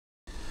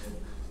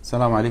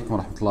السلام عليكم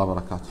ورحمة الله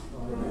وبركاته.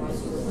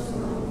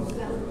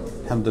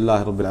 الحمد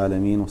لله رب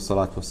العالمين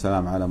والصلاة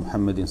والسلام على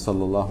محمد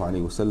صلى الله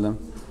عليه وسلم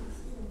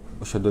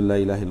وأشهد أن لا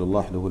إله إلا الله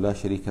وحده لا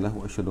شريك له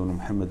وأشهد أن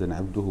محمدا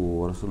عبده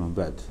ورسوله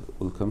بعد.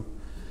 Welcome.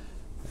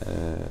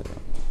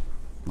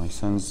 My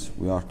sons,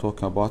 we are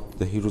talking about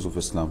the heroes of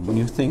Islam. When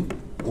you think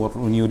or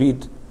when you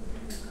read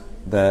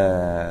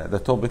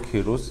the topic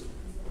heroes,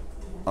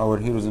 our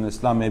heroes in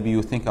Islam, maybe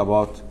you think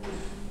about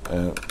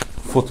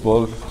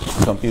football.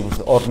 Some people,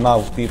 or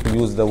now people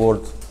use the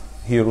word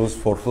heroes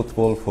for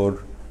football,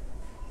 for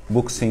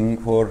boxing,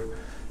 for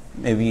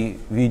maybe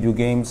video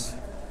games.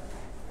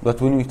 But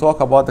when we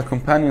talk about the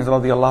companions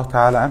radiallahu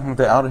ta'ala anhum,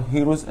 they are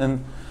heroes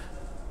in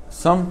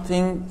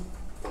something,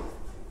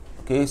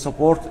 okay,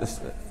 support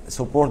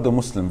the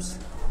Muslims,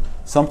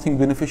 something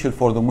beneficial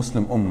for the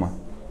Muslim ummah.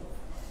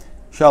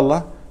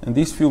 Inshallah, in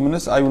these few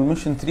minutes I will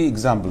mention 3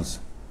 examples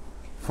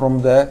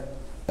from the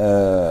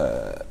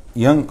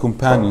young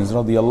companions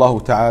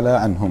radiallahu ta'ala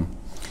anhum.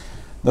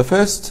 The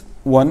first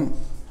one,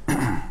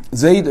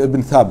 Zayd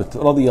ibn Thabit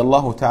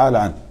radiallahu ta'ala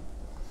anh.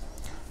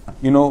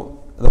 You know,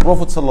 the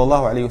Prophet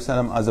sallallahu alayhi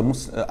wasallam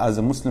as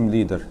a Muslim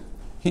leader,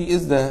 he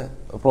is the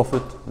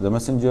Prophet, the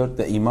Messenger,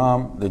 the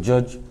Imam, the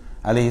Judge,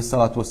 alayhi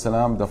salatu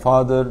wasalam, the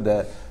father,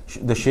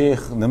 the Shaykh,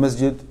 the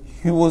Masjid.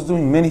 He was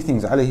doing many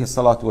things, alayhi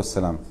salatu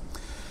wasalam.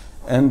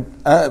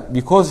 And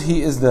because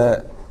he is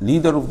the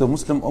leader of the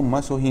Muslim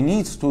Ummah, so he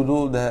needs to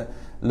do the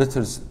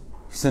letters,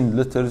 send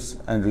letters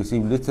and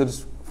receive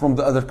letters from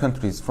the other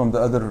countries, from the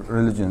other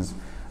religions.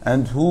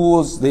 And who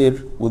was there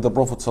with the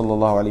Prophet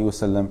sallallahu alaihi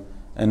wasallam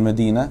in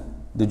Medina?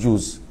 The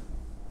Jews.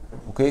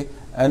 Okay,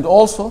 and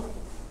also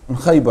in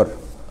Khaybar.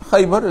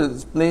 Khaybar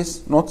is a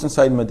place not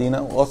inside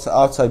Medina, also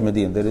outside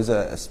Medina. There is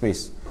a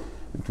space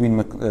between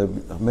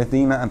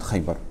Medina and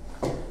Khaybar.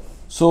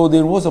 So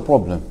there was a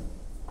problem.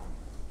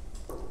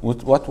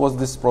 What was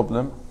this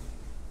problem?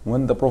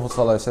 When the Prophet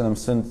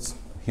ﷺ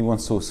he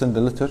wants to send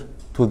a letter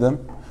to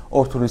them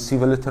or to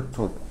receive a letter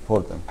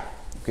for them.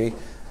 Okay,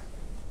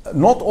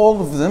 not all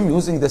of them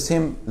using the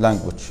same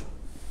language.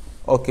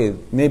 Okay,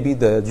 maybe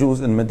the Jews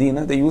in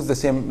Medina, they use the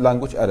same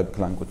language, Arabic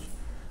language.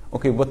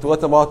 Okay, but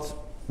what about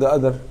the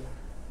other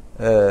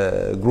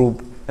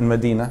group in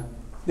Medina?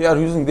 They are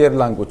using their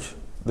language,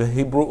 the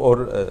Hebrew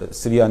or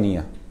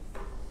Syrianiya.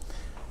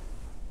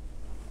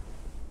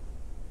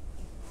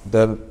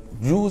 The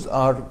Jews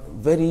are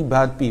very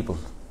bad people.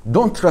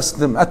 Don't trust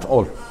them at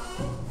all.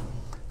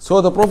 So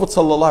the Prophet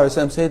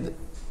ﷺ said,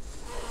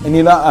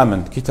 إني لا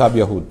آمن كتاب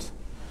يهود.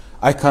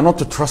 I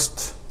cannot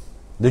trust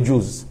the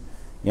Jews.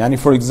 Yani,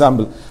 for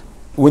example,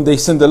 when they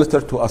send a letter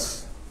to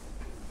us,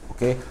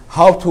 okay,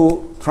 how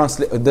to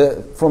translate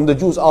from the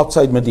Jews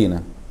outside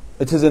Medina?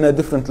 It is in a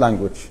different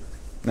language.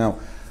 Now,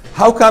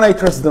 how can I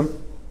trust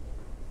them?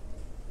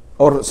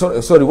 Or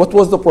sorry, what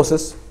was the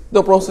process?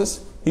 The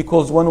process, he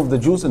calls one of the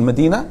Jews in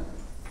Medina,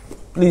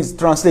 please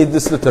translate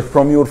this letter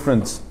from your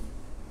friends.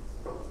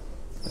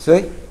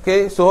 See?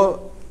 Okay,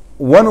 so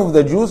one of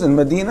the Jews in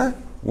Medina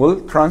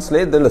will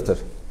translate the letter.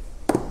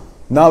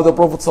 Now the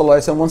Prophet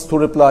ﷺ wants to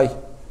reply.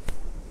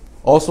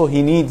 Also,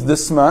 he needs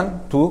this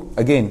man to,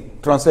 again,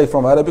 translate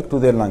from Arabic to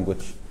their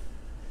language.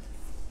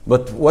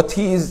 But what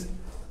he is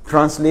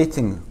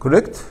translating,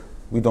 correct?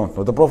 We don't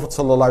know. The Prophet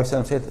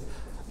ﷺ said,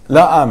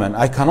 La aman,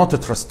 I cannot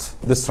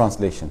trust this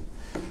translation.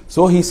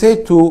 So he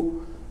said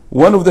to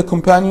one of the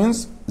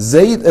companions,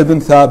 Zayd ibn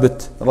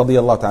Thabit,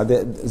 radiyallahu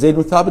ta'ala. Zayd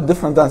ibn Thabit,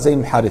 different than Zayd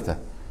ibn Haritha.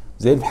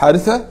 Zayd ibn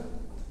Haritha,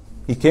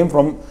 he came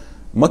from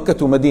Mecca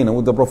to Medina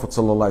with the Prophet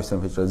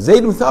ﷺ.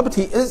 Zayd ibn Thabit,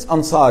 he is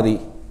Ansari.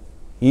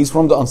 He is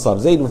from the Ansar,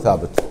 Zayd ibn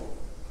Thabit.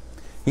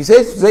 He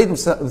says Zayd ibn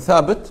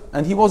Thabit,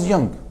 and he was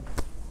young.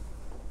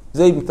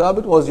 Zayd ibn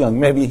Thabit was young.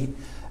 Maybe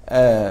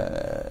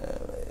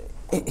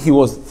he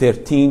was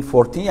 13,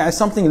 14,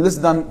 something less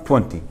than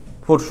 20.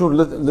 For sure,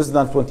 less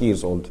than 20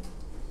 years old.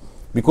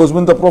 Because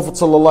when the Prophet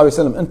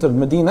ﷺ entered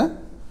Medina,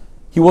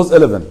 he was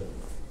 11.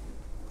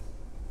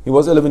 He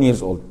was 11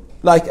 years old.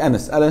 Like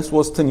Anas. Anas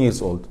was 10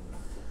 years old.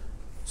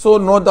 So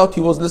no doubt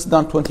he was less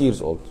than 20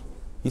 years old.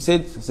 He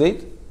said,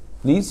 Zayd,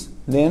 please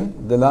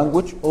learn the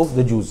language of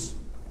the Jews.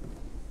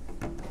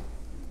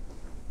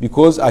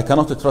 Because I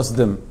cannot trust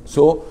them.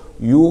 So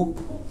you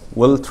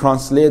will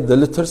translate the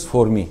letters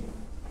for me.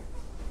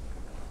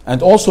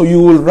 And also you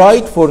will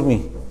write for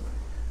me.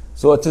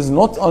 So it is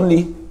not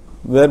only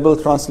verbal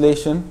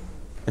translation,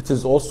 it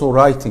is also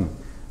writing.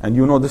 And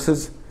you know this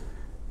is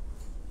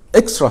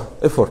extra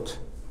effort.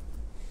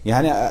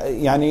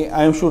 Yani,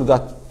 I am sure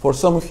that for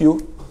some of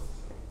you,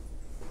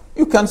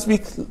 you can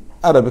speak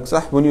Arabic,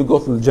 صح? When you go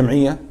to the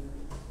Jam'iyah,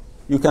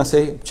 you can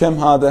say كم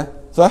هذا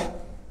صح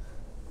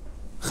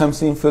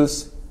 50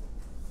 فلس.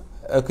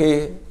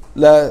 Okay,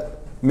 لا,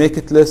 make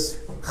it less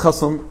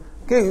خصم.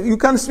 Okay, you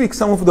can speak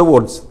some of the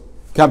words,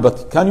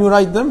 but can you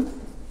write them?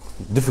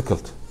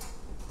 Difficult.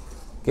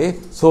 Okay,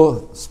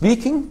 so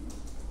speaking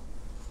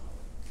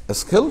a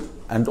skill,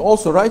 and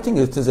also writing,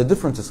 it is a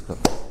different skill.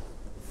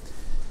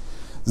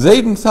 Zayd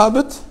ibn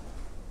Thabit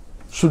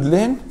should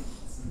learn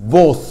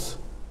both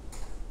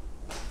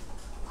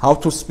how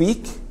to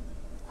speak,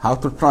 how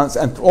to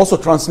and also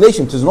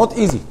translation. It is not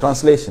easy,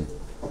 translation.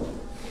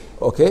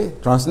 Okay,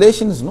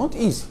 translation is not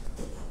easy.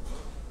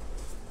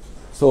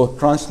 So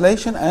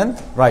translation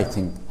and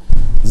writing.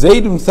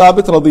 Zayd ibn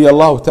Thabit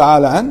radiyallahu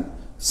ta'ala an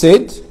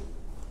said,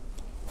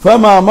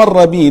 فما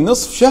مر بي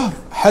نصف شهر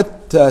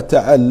حتى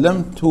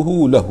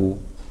تعلمته له.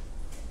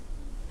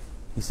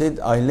 He said,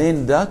 I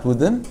learned that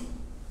within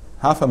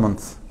half a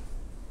month.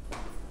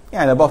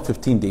 Yeah, about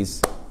 15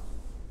 days.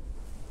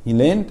 He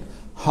learned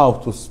how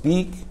to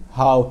speak,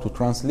 how to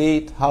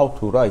translate, how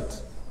to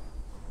write.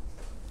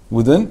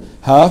 Within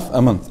half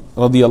a month.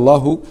 رضي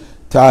الله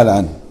تعالى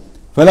عنه.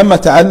 فلما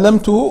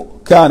تعلمته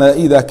كان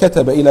إذا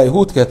كتب إلى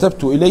يهود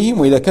كتبت إليهم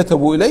وإذا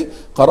كتبوا إلي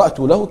قرأت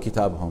له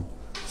كتابهم.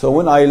 So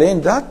when I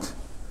learned that,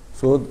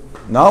 so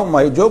now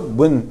my job,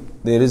 when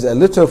there is a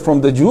letter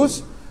from the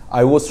Jews,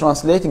 I was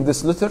translating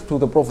this letter to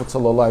the Prophet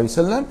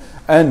ﷺ,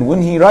 and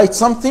when he writes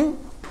something,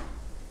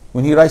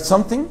 when he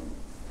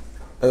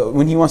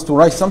wants to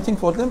write something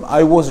for them,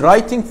 I was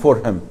writing for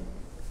him.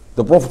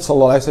 The Prophet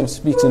ﷺ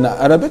speaks in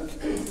Arabic,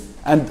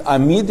 and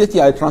immediately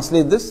I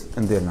translate this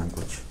in their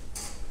language.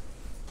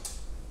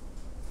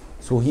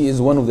 So he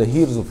is one of the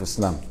heroes of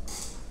Islam,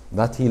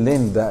 that he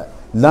learned the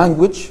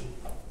language.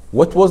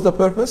 What was the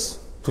purpose?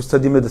 To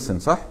study medicine,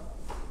 صح?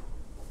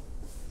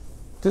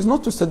 It is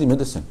not to study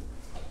medicine.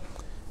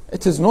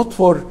 It is not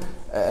for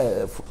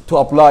to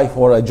apply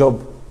for a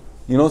job.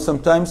 You know,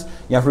 sometimes,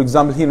 yeah, for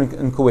example, here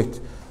in Kuwait,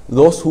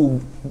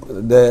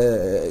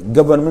 the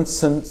government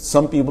send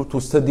some people to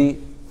study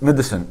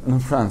medicine in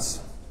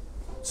France.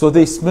 So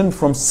they spend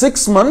from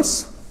 6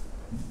 months,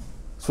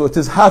 so it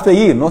is half a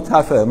year, not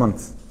half a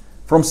month,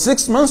 from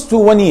 6 months to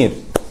 1 year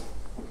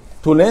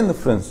to learn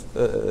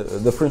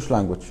the French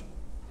language.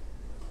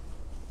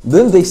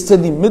 Then they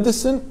study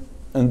medicine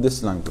in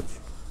this language,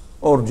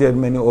 or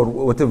Germany, or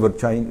whatever,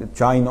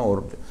 China,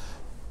 or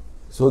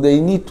so they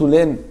need to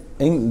learn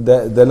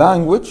the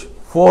language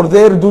for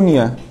their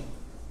dunya.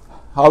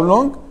 How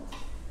long?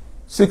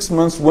 6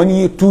 months, 1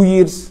 year, 2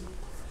 years.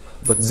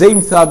 But Zayd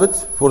ibn Thabit,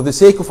 for the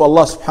sake of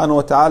Allah subhanahu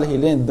wa ta'ala, he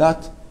learned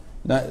that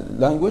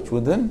language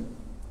within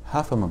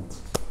half a month.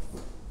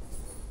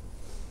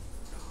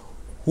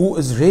 Who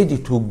is ready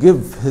to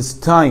give his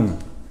time,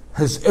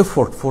 his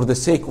effort for the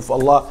sake of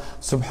Allah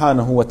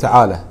subhanahu wa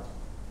ta'ala?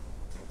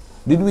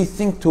 Did we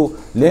think to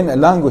learn a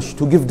language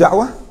to give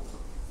da'wah?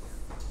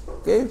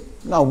 Okay,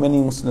 now many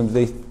Muslims,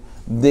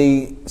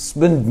 they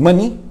spend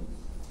money,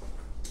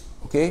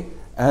 okay,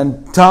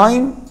 and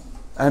time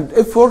and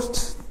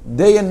effort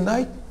day and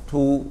night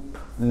to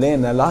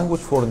learn a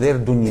language for their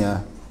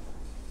dunya.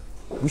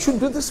 We should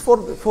do this for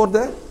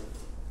the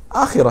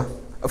akhirah.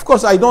 Of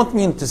course, I don't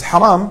mean it is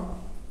haram.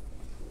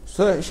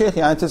 So, Shaykh,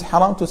 it is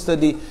haram to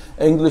study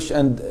English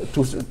and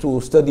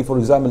to study, for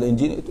example,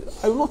 engineering.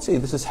 I will not say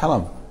this is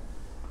haram.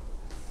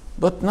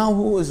 But now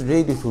who is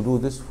ready to do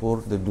this for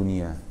the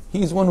dunya?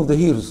 He is one of the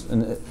heroes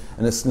in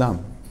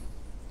Islam.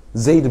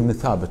 Zayd ibn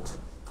Thabit.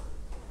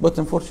 But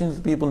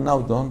unfortunately, people now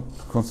don't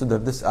consider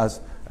this as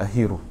a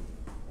hero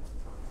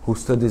who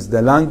studies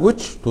the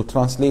language to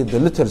translate the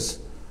letters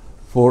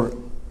for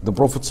the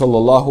Prophet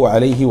sallallahu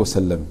alaihi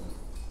wasallam.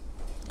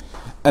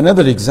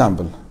 Another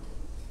example.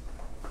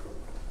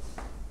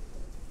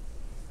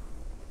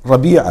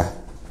 Rabi'ah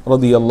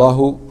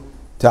radiyallahu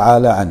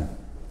ta'ala an.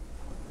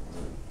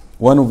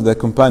 One of the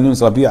companions,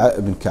 Rabi'ah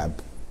ibn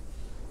Ka'b.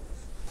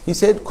 He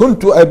said,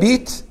 كنت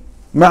أبيت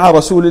مع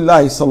رسول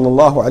الله صلى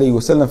الله عليه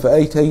وسلم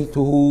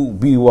فأتيته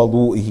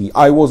بوضوئه.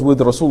 I was with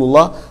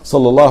Rasulullah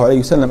صلى الله عليه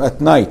وسلم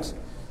at night,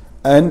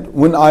 and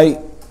when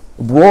I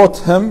brought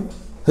him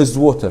his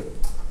water.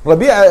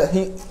 Rabi'ah,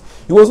 he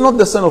was not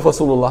the son of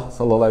Rasulullah صلى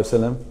الله عليه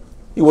وسلم.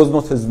 He was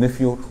not his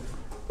nephew.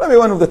 Maybe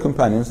one of the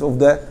companions of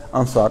the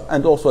Ansar,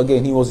 and also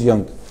again he was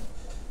young.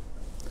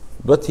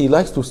 But he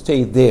likes to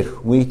stay there,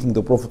 waiting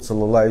the Prophet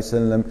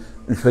ﷺ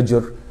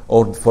al-Fajr,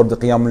 or for the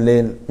Qiyam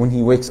al-Layl, when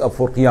he wakes up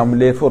for Qiyam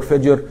al-Layl, for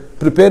Fajr,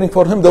 preparing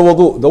for him the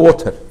wudu, the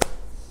water.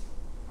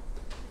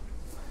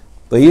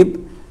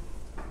 طيب.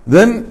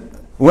 Then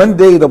one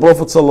day the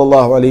Prophet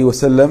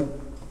ﷺ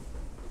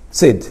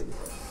said,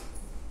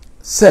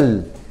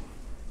 Sell.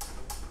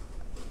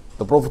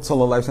 The Prophet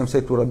ﷺ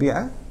said to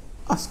Rabi'ah,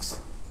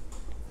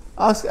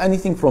 ask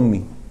anything from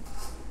me.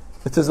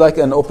 It is like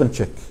an open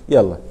check.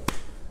 Yalla.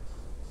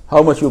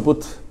 How much you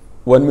put?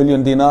 1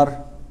 million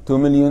dinar, 2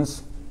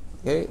 millions.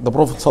 Okay. The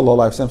Prophet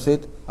ﷺ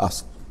said,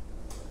 ask.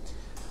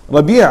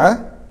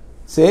 Rabi'ah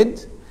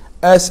said,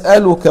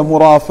 أسألك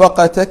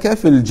مرافقتك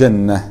في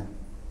الجنة.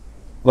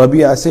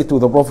 Rabi'ah said to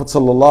the Prophet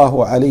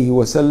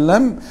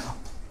ﷺ,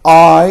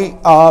 I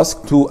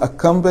ask to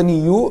accompany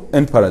you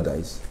in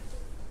paradise.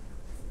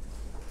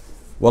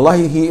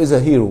 Wallahi, he is a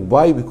hero.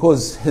 Why?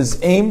 Because his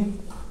aim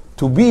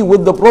to be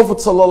with the Prophet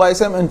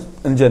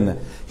ﷺ in Jannah.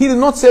 He did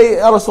not say,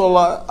 Ya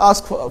Rasulullah,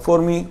 ask for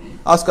me,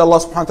 ask Allah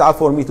subhanahu wa ta'ala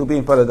for me to be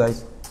in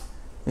paradise.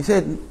 He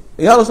said,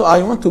 Ya Rasulullah,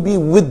 I want to be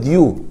with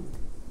you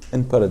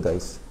in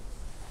paradise.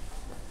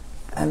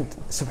 And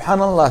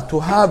subhanallah, to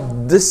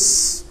have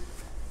this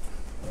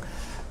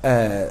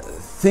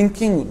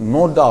thinking,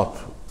 no doubt,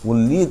 will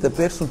lead the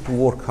person to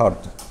work hard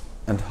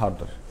and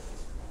harder.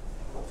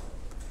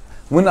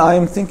 when I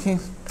am thinking,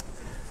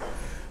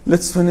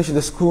 let's finish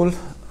the school,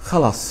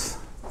 خلاص.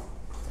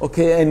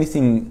 Okay,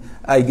 anything,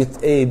 I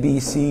get A, B,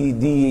 C,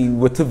 D,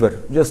 whatever,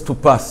 just to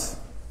pass.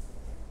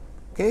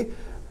 Okay,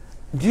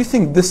 do you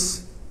think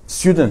this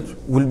student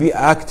will be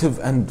active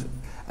and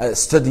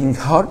studying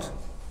hard?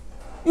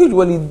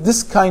 Usually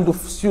this kind of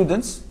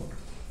students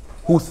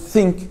who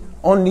think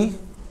only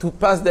to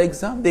pass the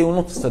exam, they will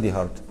not study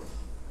hard.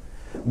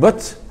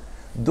 But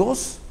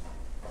those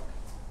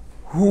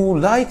who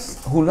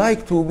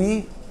like to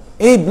be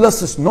A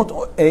plus, not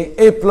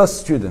A plus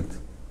student,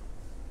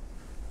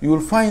 you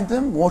will find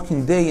them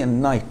working day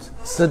and night,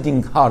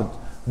 studying hard,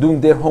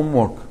 doing their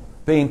homework,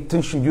 paying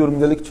attention during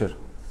the lecture.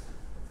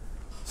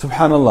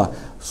 Subhanallah.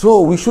 So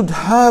we should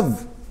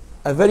have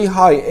a very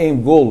high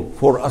aim goal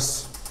for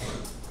us.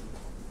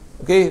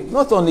 Okay,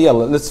 not only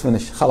yalla, let's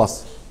finish,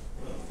 khalas.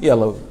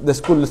 Yalla, the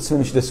school, let's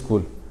finish the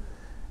school.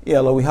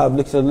 Yalla, we have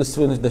lecture, let's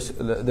finish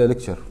the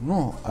lecture.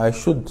 No, I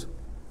should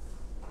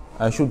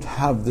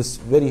have this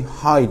very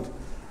high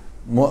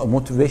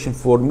motivation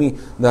for me,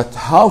 that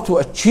how to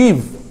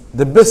achieve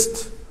the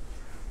best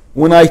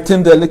when I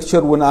attend the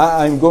lecture, when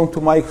I'm going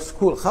to my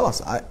school.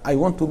 Khalas, I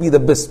want to be the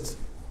best.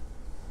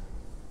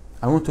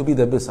 I want to be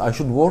the best. I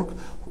should work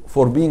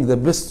for being the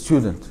best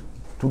student,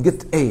 to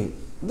get A.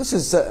 This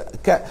is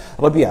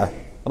Rabi'ah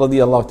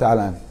radiyallahu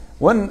ta'ala.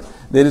 When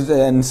there is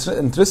an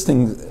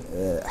interesting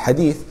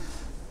hadith,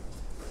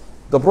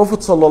 the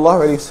Prophet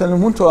sallallahu alayhi wa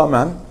sallam went to a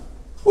man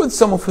with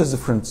some of his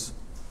friends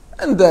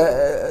in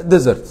the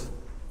desert,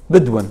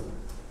 Bedouin.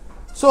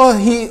 So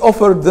he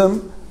offered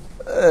them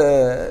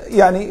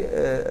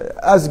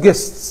as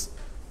guests,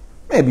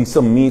 maybe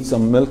some meat,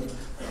 some milk.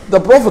 The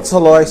Prophet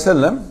sallallahu alayhi wa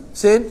sallam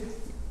said,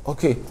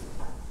 okay,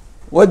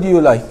 what do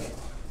you like?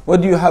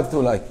 What do you have to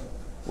like?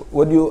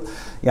 What do you,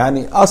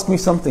 ask me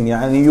something.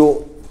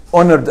 You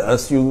honored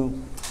us, you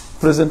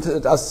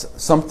presented us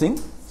something,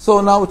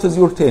 so now it is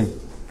your turn.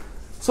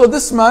 So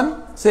this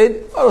man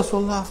said, oh,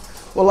 Rasulullah,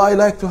 well, I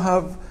like to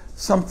have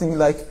something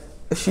like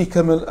a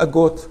she-camel, a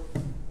goat.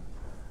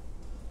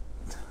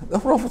 The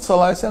Prophet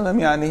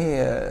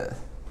ﷺ,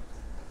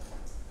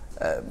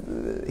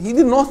 he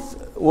did not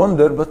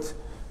wonder, but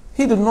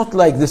he did not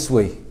like this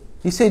way.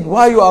 He said,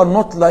 why you are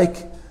not like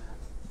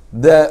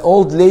the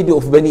old lady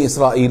of Bani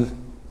Israel?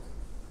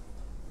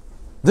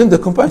 Then the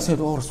companion said,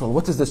 oh Rasul,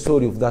 what is the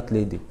story of that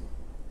lady?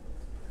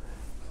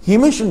 He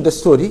mentioned the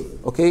story,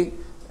 okay,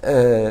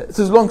 it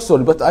is a long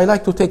story, but I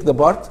like to take the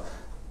part.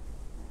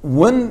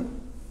 When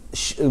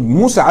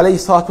Musa alayhi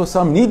salatu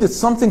wasalam needed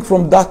something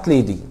from that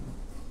lady,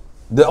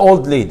 the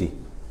old lady,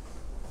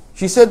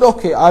 she said,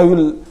 okay, I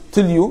will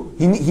tell you.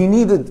 He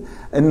needed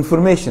an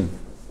information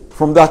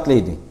from that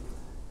lady.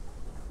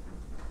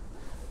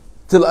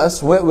 Tell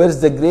us where is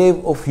the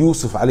grave of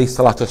Yusuf alayhi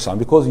salatu wasalam,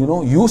 because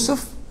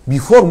Yusuf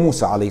before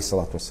Musa alayhi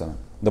salatu wasalam,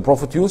 the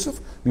Prophet Yusuf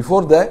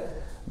before the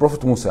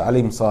Prophet Musa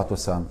alayhi salatu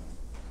wasalam.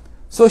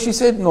 So she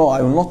said, no,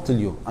 I will not tell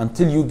you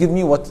until you give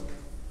me what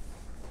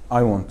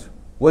I want.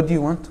 What do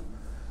you want?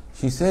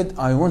 She said,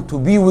 I want to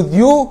be with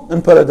you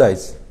in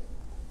paradise.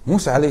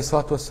 Musa alayhi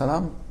salatu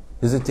wasalam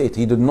hesitated.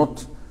 He did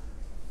not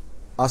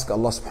ask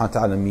Allah subhanahu wa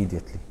ta'ala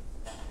immediately.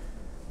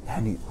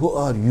 Who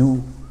are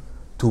you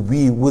to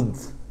be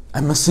with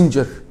a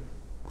messenger?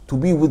 To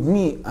be with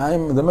me, I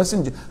am the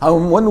messenger. I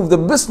am one of the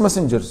best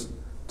messengers.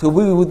 To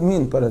be with me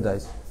in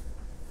paradise.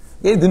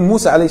 Then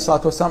Musa alayhi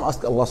salatu wasalam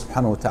asked Allah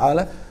subhanahu wa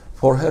ta'ala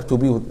for her to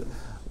be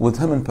with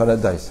him in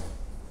paradise.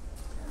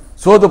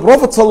 So the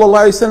Prophet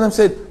sallallahu alayhi wasallam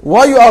said,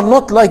 why you are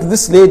not like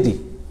this lady?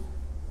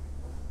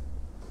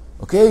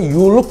 Okay, you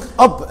look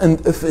up,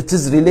 and if it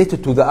is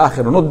related to the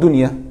akhirah, not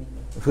dunya,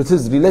 if it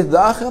is related to the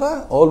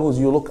akhirah, always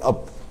you look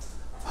up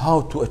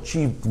how to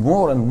achieve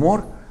more and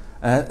more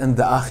in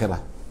the akhirah,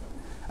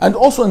 and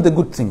also in the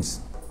good things.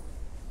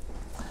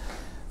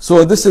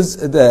 So this is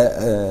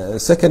the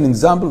second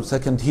example,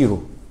 second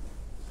hero,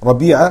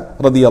 Rabi'a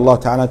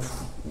radiyallahu ta'ala.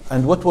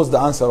 And what was the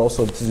answer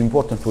also? It is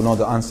important to know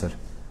the answer.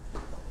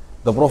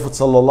 The Prophet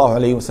sallallahu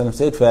alayhi wa sallam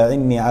said,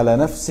 فَأَعِنِّي عَلَى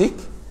نَفْسِكَ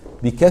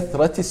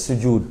بِكَثْرَةِ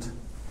السُّجُودِ.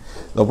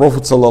 The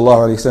Prophet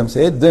sallallahu alayhi wa sallam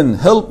said, then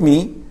help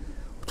me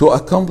to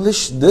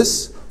accomplish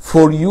this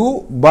for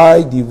you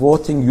by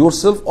devoting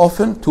yourself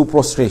often to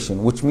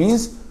prostration, which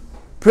means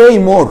pray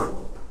more.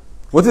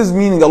 What is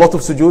meaning a lot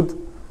of sujood?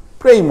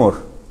 Pray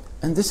more.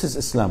 And this is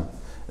Islam.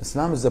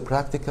 Islam is a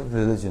practical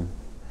religion.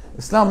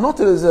 Islam not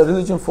is a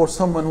religion for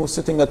someone who's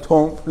sitting at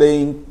home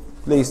playing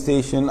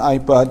PlayStation,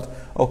 iPad,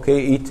 okay,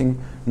 eating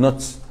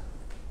nuts,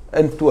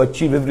 and to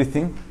achieve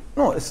everything.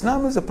 No,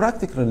 Islam is a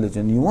practical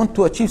religion. You want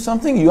to achieve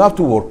something, you have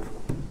to work.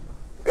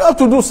 You have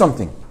to do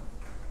something.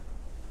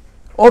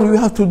 Or you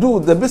have to do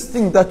the best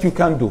thing that you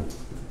can do.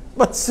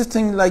 But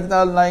sitting like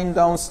that, lying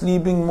down,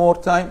 sleeping more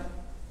time,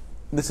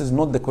 this is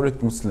not the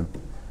correct Muslim.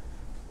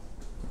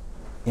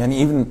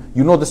 Even,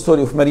 the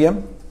story of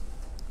Maryam,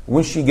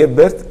 when she gave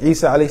birth,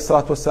 Isa alayhi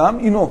salatu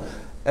wasalam,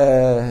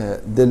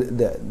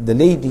 the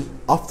lady,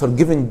 after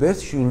giving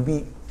birth, she will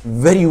be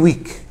very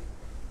weak.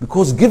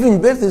 Because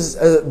giving birth is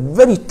a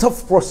very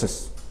tough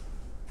process.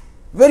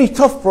 Very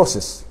tough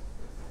process.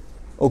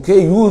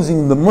 okay,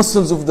 using the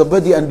muscles of the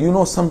body. And you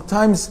know,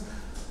 sometimes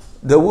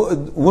the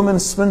women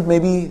spend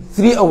maybe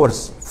 3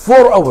 hours,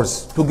 4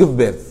 hours to give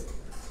birth.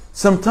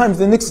 Sometimes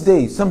the next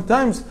day,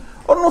 sometimes,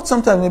 or not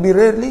sometimes, maybe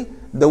rarely,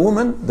 the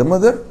woman, the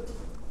mother,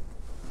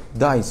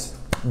 dies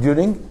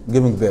during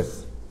giving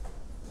birth.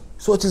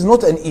 So it is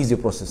not an easy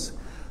process.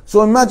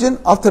 So imagine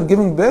after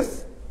giving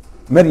birth,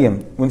 Maryam,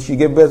 when she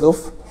gave birth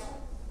of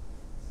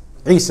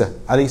Isa,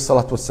 alayhi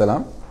salatu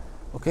wassalam,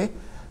 okay,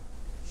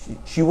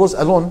 she was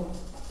alone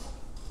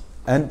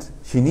and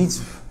she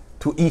needs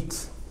to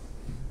eat.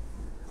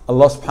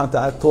 Allah subhanahu wa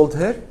ta'ala told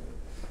her,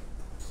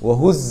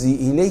 وَهُزِّي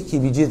إِلَيْكِ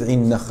بِجِذْعِ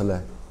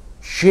النَّخْلَةِ,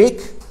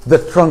 shake the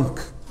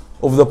trunk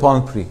of the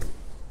palm tree.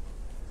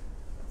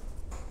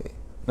 Okay.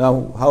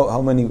 Now,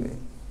 how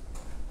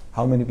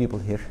many people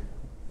here?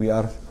 We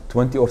are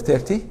 20 or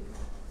 30.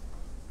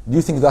 Do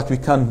you think that we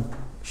can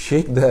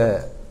shake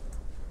the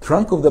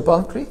trunk of the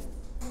palm tree?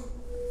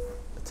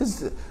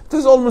 It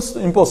is almost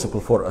impossible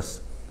for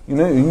us. You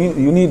know,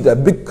 you need a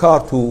big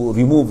car to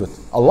remove it.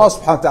 Allah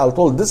subhanahu wa ta'ala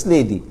told this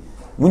lady,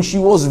 when she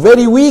was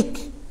very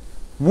weak,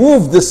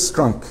 move this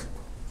trunk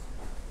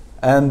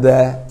and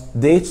the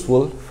dates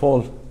will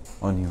fall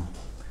on you.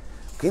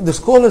 Okay, the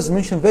scholars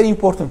mention a very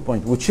important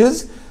point, which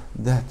is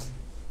that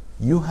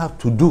you have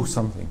to do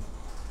something.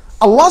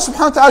 Allah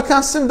subhanahu wa ta'ala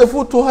can send the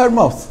food to her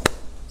mouth.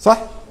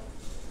 صح?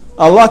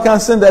 Allah can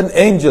send an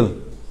angel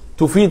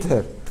to feed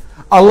her.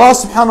 Allah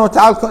subhanahu wa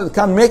ta'ala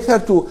can make her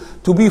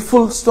to be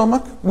full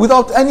stomach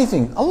without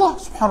anything. Allah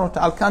subhanahu wa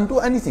ta'ala can do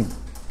anything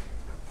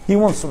He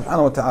wants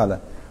subhanahu wa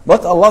ta'ala.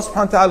 But Allah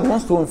subhanahu wa ta'ala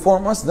wants to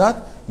inform us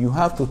that you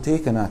have to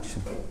take an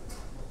action.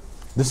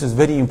 This is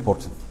very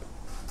important.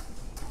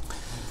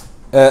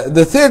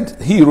 The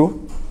third hero,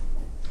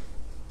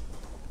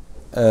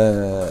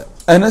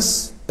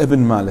 Anas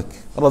ibn Malik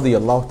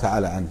radiyallahu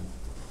ta'ala anhu.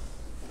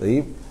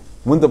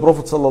 When the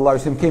Prophet sallallahu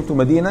alaihi wasallam came to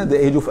Medina,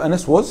 the age of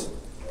Anas was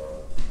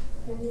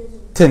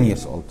 10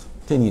 years old.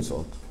 10 years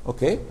old.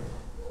 Okay.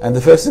 And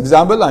the first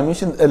example I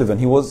mentioned 11.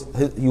 He was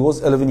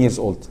 11 years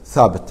old.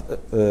 Thabit,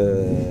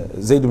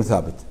 Zayd ibn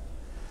Thabit.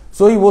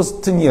 So he was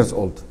 10 years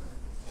old.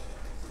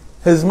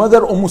 His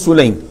mother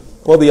Sulaym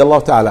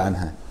radiyallahu ta'ala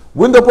anha.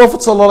 When the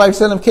Prophet sallallahu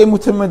alaihi wasallam came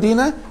to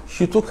Medina,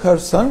 she took her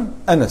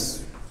son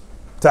Anas.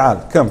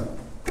 Ta'al, come.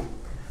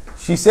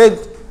 She said,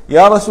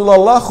 Ya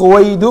Rasulullah,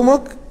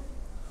 khuwaydumuk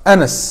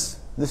Anas.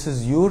 This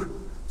is your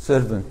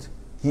servant.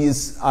 He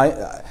is.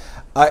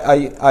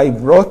 I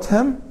brought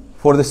him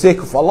for the sake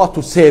of Allah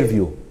to serve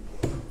you.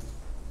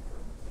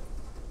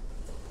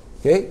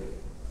 Okay.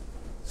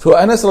 So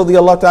Anas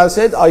radiallahu ta'ala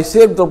said, I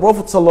served the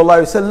Prophet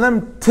sallallahu alaihi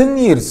wasallam 10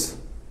 years.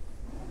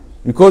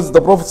 Because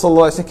the Prophet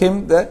sallallahu alaihi wasallam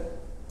came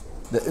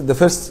the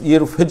first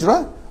year of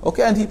Hijrah.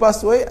 Okay, and he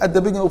passed away at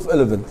the beginning of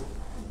 11th.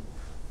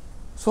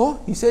 So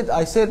he said,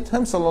 I served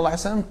him sallallahu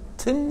alaihi wasallam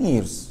 10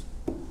 years.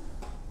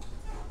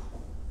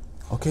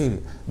 Okay,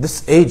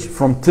 this age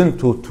from 10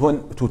 to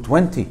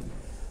 20,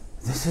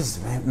 this is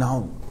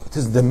now, it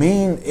is the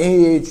main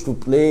age to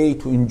play,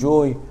 to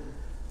enjoy.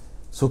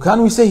 So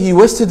can we say he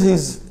wasted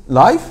his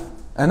life?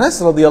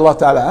 Anas radiallahu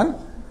ta'ala an.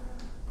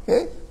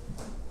 Okay.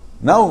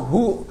 Now,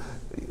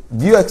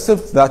 do you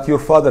accept that your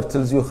father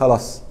tells you,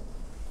 khalas,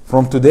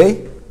 from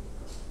today,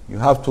 you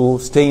have to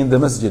stay in the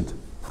masjid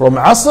from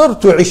Asr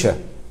to Isha.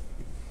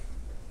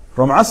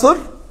 From Asr,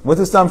 what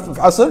is time of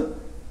Asr?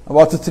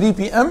 About 3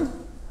 p.m.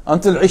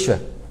 until Isha.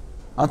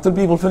 Until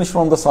people finish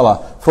from the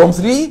Salah. From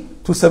 3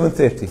 to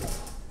 7:30.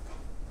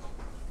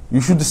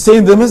 You should stay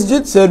in the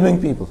masjid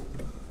serving people.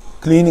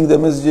 Cleaning the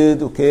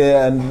masjid,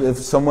 okay, and if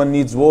someone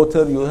needs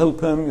water, you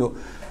help him.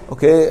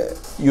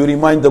 You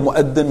remind the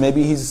muaddin,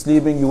 maybe he's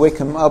sleeping, you wake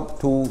him up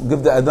to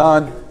give the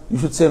adhan. You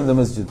should stay in the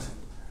masjid.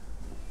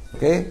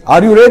 Okay,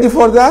 are you ready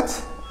for that?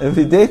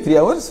 Every day, 3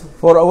 hours,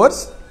 4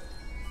 hours?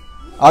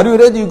 Are you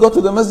ready? You go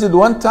to the masjid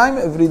one time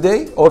every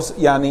day, or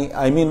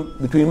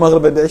between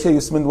Maghrib and Isha,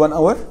 you spend 1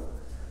 hour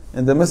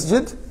in the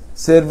masjid,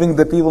 serving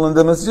the people in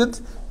the masjid,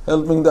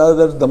 helping the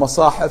others, the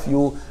masahif,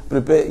 you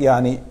prepare,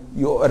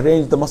 you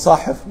arrange the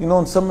masahif. You know,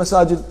 in some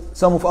masajid,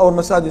 some of our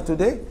masajid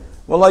today,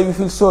 wallah, you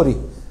feel sorry.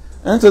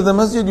 Enter the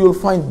masjid, you will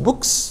find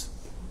books,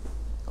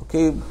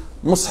 okay,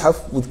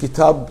 mushaf with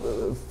kitab,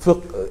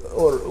 fiqh,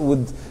 or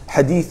with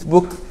hadith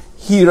book,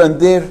 here and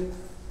there.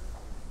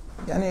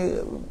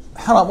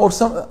 Haram. Or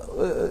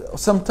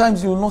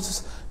sometimes you will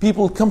notice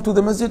people come to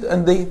the masjid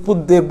and they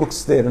put their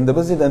books there in the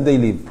masjid and they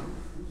leave.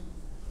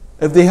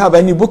 If they have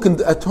any book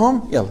at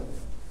home, yalla.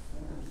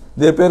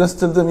 Their parents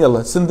tell them,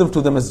 yalla, send them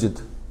to the masjid.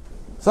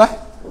 Sah?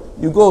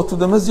 You go to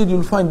the masjid,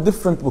 you'll find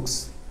different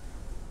books.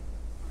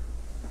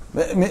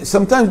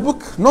 Sometimes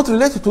book not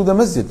related to the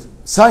masjid.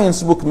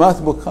 Science book,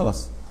 math book,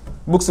 khalas.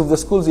 Books of the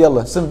schools,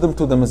 yalla, send them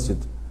to the masjid.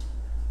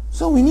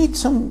 So we need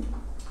some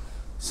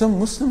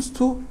Muslims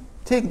to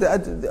take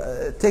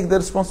the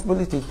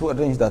responsibility to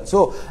arrange that.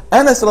 So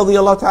Anas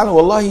radiallahu ta'ala,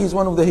 wallahi, he is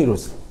one of the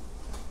heroes.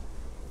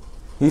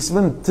 He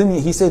said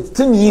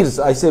 10 years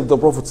I saved the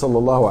Prophet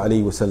sallallahu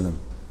alaihi wasallam.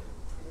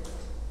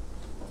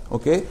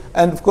 Okay,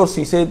 and of course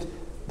he said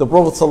the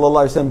Prophet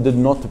sallallahu alaihi wasallam did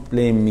not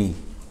blame me.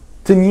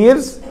 10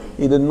 years,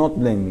 He did not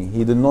blame me.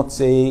 He did not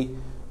say,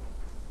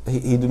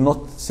 he did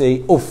not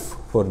say off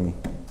for me.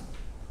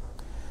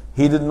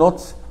 He did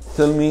not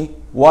tell me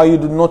why you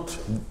did not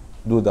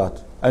do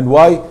that and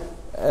why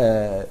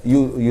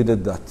you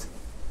did that.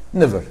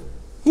 Never.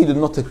 He did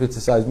not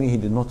criticize me. He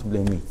did not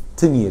blame me.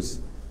 10 years.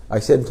 I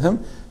said to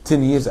him,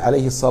 10 years,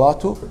 alayhi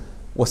salatu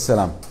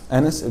wassalam.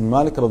 Anas ibn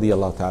Malik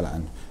radiyallahu ta'ala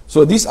anhu.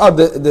 So these are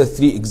the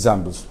three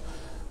examples.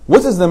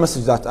 What is the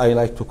message that I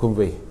like to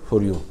convey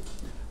for you?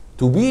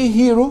 To be a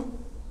hero,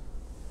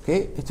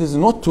 okay, it is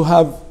not to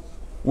have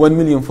 1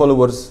 million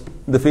followers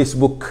on the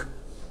Facebook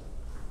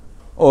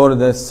or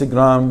the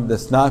Instagram, the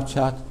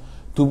Snapchat.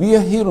 To be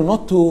a hero,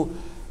 not to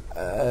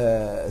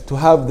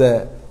have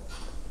the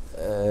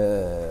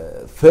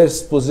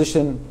first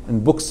position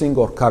in boxing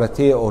or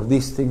karate or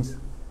these things.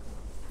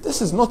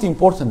 This is not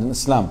important in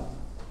Islam.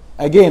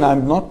 Again,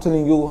 I'm not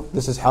telling you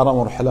this is haram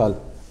or halal.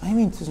 I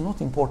mean, it is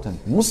not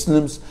important.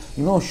 Muslims,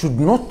 should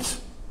not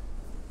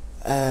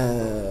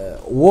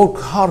work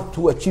hard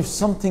to achieve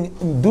something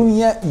in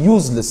dunya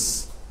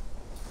useless.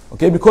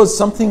 Okay, because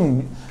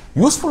something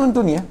useful in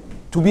dunya,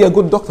 to be a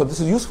good doctor, this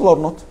is useful or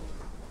not?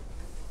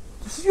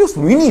 This is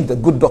useful. We need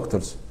good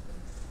doctors.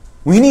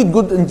 We need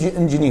good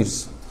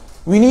engineers.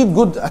 We need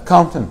good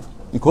accountant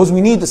because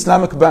we need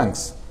Islamic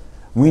banks.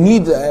 We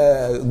need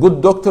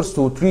good doctors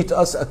to treat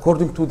us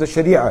according to the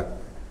Sharia,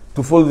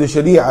 to follow the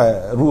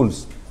Sharia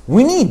rules.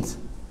 We need,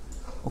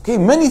 okay,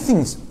 many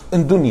things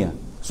in dunya.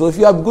 So if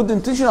you have good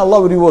intention, Allah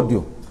will reward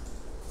you.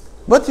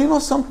 But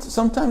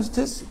sometimes it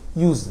is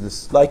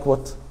useless. Like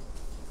what?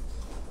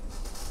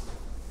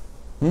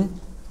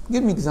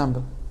 Give me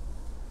example.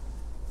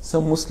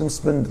 Some Muslims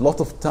spend a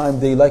lot of time,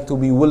 they like to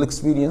be well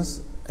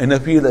experienced in a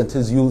field that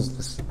is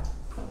useless.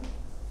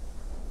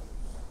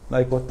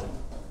 Like what?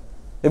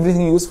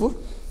 Everything useful?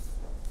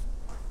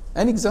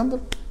 An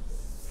example?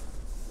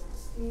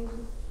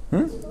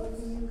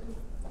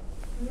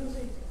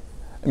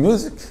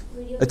 Music.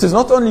 It is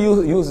not only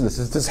useless,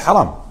 it is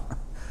haram.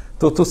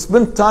 To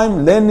spend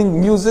time learning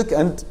music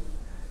and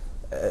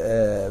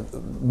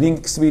being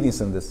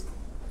experienced in this.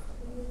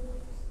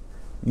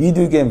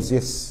 Video games,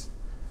 yes.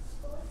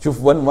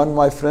 One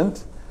my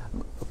friend,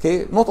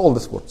 okay, not all the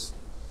sports.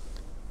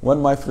 One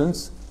of my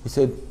friends, he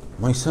said,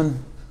 my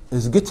son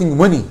is getting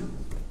money.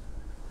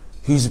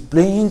 He's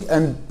playing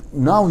and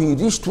now he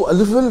reached to a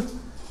level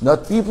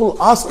that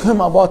people ask him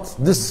about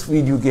this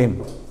video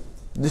game.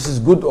 This is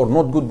good or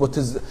not good, what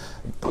is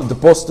the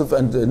positive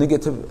and the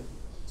negative.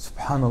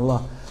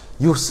 Subhanallah,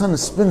 your son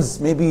spends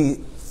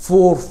maybe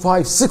 4,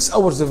 5, 6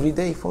 hours every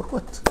day for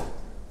what?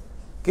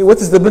 Okay, what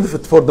is the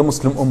benefit for the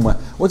Muslim Ummah?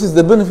 What is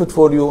the benefit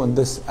for you in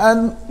this?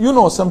 And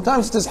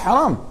sometimes it is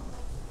haram.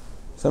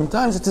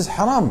 Sometimes it is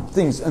haram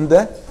things and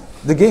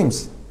the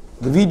games,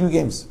 the video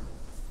games,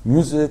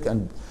 music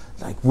and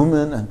like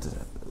women, and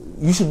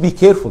you should be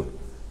careful.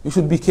 You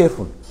should be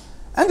careful.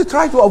 And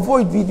try to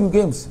avoid video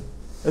games.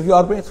 If you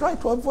are brave, try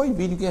to avoid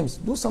video games.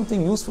 Do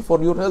something useful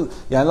for your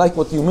health. Yeah, like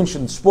what you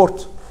mentioned,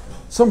 sport.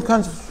 Some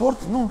kinds of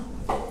sport, no.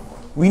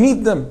 We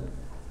need them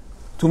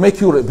to make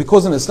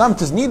because in Islam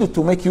it is needed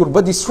to make your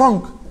body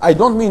strong. I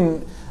don't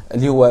mean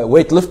you a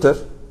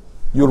weightlifter,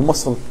 your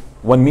muscle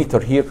 1 meter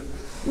here.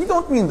 We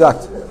don't mean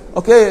that.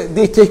 Okay,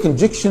 they take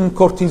injection,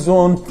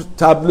 cortisone,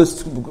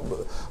 tablets,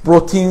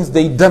 proteins,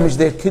 they damage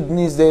their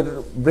kidneys, their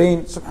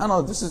brain.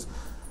 Subhanallah, this is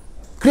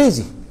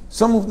crazy.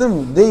 Some of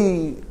them,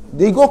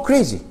 they go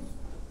crazy.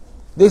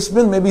 They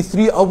spend maybe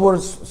 3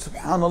 hours,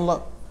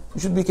 subhanallah.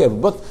 You should be careful.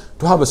 But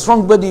to have a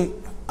strong body,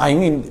 I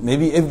mean,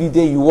 maybe every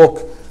day you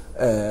walk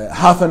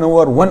half an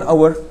hour, 1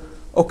 hour.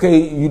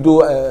 Okay, you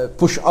do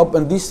push up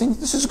and these things.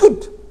 This is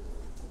good.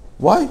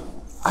 Why?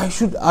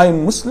 I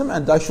am Muslim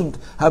and I should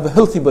have a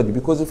healthy body,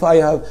 because if I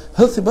have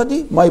healthy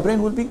body, my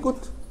brain will be good.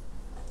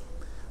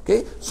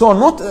 Okay, so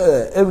not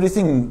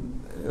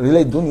everything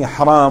related dunya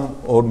haram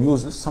or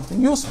useless, something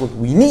useful.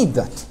 We need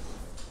that.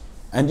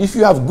 And if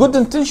you have good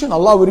intention,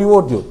 Allah will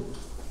reward you.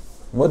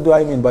 What do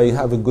I mean by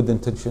having good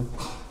intention?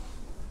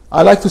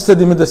 I like to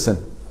study medicine.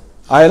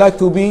 I like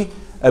to be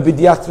a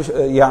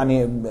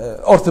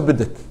pediatric,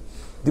 orthopedic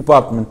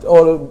department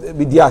or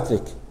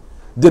pediatric,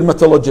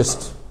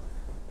 dermatologist.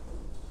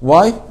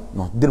 Why?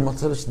 No,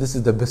 dermatologist, this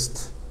is the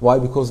best. Why?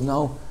 Because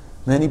now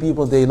many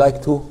people, they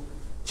like to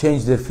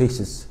change their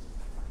faces.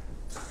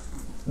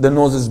 The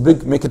nose is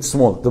big, make it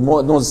small. The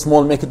nose is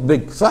small, make it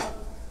big. صح?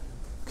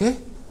 Okay?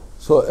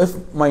 So if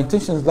my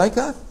intention is like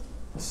that,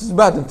 this is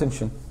bad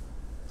intention.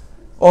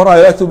 Or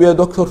I like to be a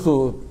doctor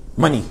to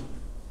money.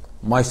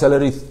 My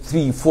salary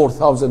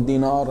 3,000-4,000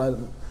 dinar.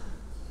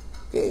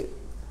 Okay.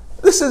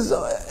 This is,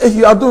 if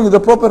you are doing it the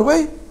proper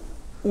way,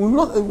 we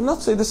will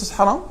not say this is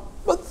haram,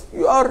 but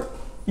you are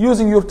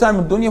using your time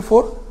in dunya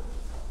for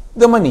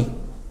the money.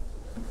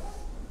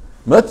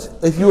 But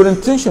if your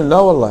intention,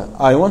 la wallah,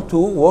 I want to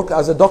work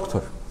as a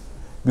doctor,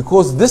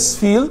 because this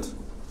field,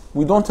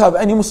 we don't have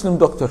any Muslim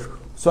doctor.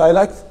 So I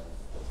like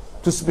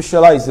to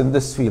specialize in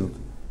this field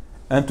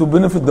and to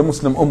benefit the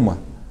Muslim Ummah.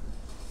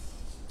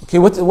 Okay,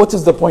 what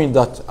is the point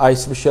that I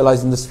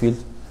specialize in this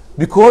field?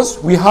 Because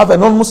we have a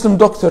non-Muslim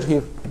doctor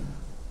here.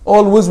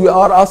 Always we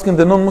are asking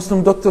the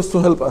non-Muslim doctors to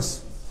help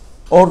us,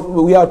 or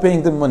we are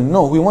paying them money.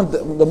 No, we want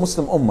the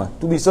Muslim Ummah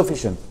to be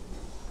sufficient,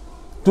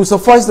 to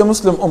suffice the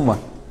Muslim Ummah.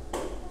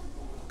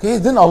 Okay,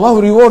 then Allah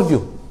will reward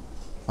you.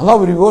 Allah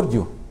will reward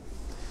you.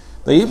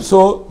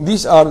 So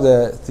these are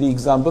the 3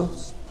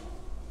 examples.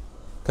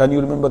 Can you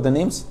remember the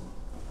names?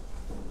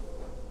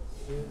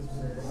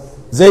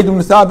 Zayd ibn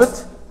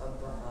Thabit,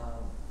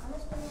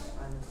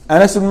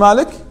 Anas ibn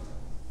Malik,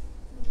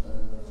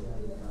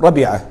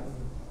 Rabi'ah.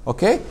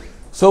 Okay,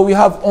 so we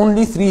have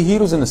only 3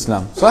 heroes in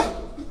Islam. صح?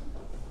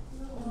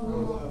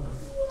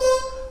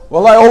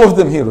 Wallahi, all of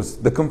them heroes,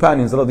 the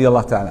companions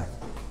radiallahu ta'ala.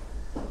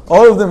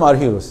 All of them are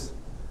heroes.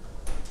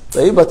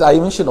 But I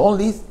mentioned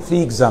only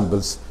 3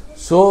 examples.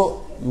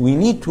 So we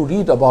need to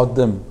read about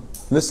them.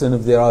 Listen,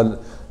 if there are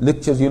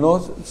lectures, you know,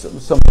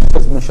 some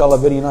lectures, mashallah,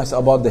 very nice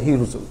about the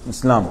heroes of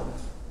Islam.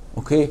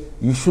 Okay,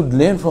 you should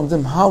learn from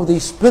them how they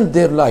spent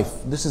their life.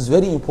 This is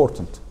very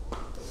important.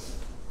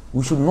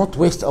 We should not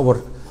waste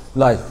our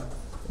life.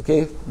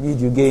 Okay,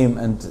 video game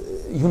and,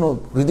 you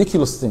know,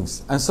 ridiculous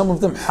things. And some of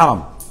them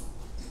haram.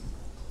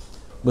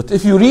 But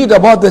if you read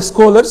about the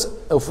scholars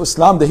of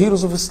Islam, the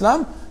heroes of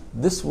Islam,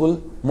 this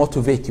will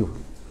motivate you,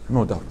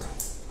 no doubt.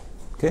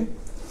 Okay?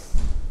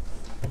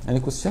 Any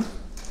question?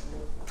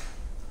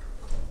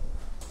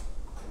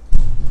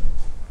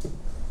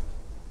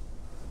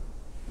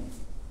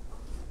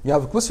 You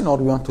have a question, or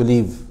you want to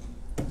leave?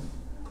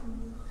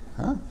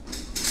 Huh?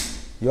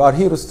 You are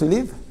heroes to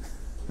leave?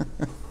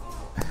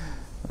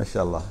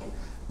 MashaAllah.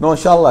 No,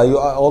 inshallah,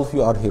 all of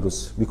you are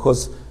heroes,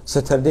 because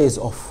Saturday is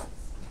off.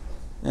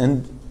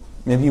 And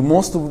maybe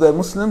most of the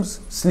Muslims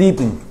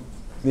sleeping.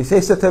 They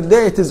say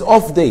Saturday, it is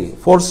off day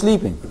for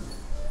sleeping.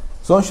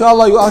 So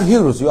inshallah, you are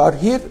heroes. You are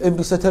here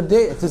every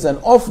Saturday. It is an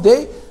off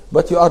day,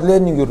 but you are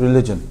learning your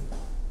religion.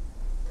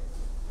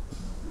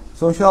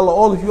 So inshallah,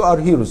 all of you are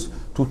heroes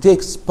to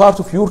take part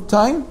of your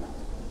time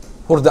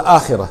for the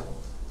akhirah.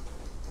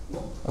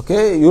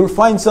 Okay, you'll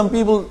find some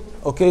people,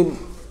 okay,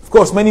 of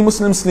course, many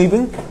Muslims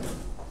sleeping.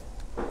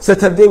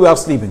 Saturday, we are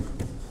sleeping.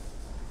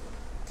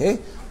 Okay,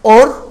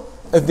 or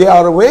if they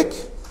are awake,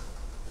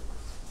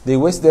 they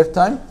waste their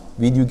time,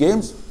 video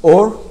games,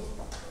 or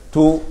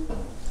to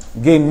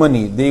gain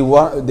money.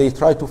 They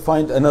try to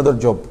find another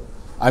job.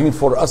 I mean,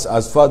 for us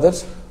as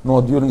fathers, no,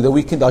 during the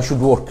weekend I should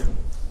work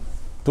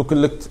to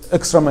collect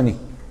extra money.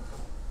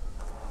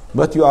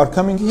 But you are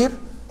coming here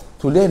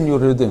to learn your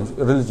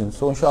religion.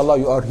 So inshallah,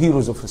 you are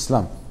heroes of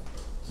Islam.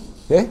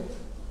 Okay?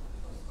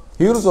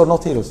 Heroes or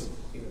not heroes?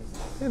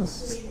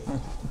 Heroes.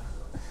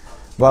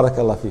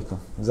 Barakallah feekum.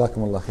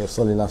 Jazakumullah khair.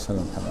 Sallallahu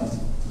alaihi wasallam.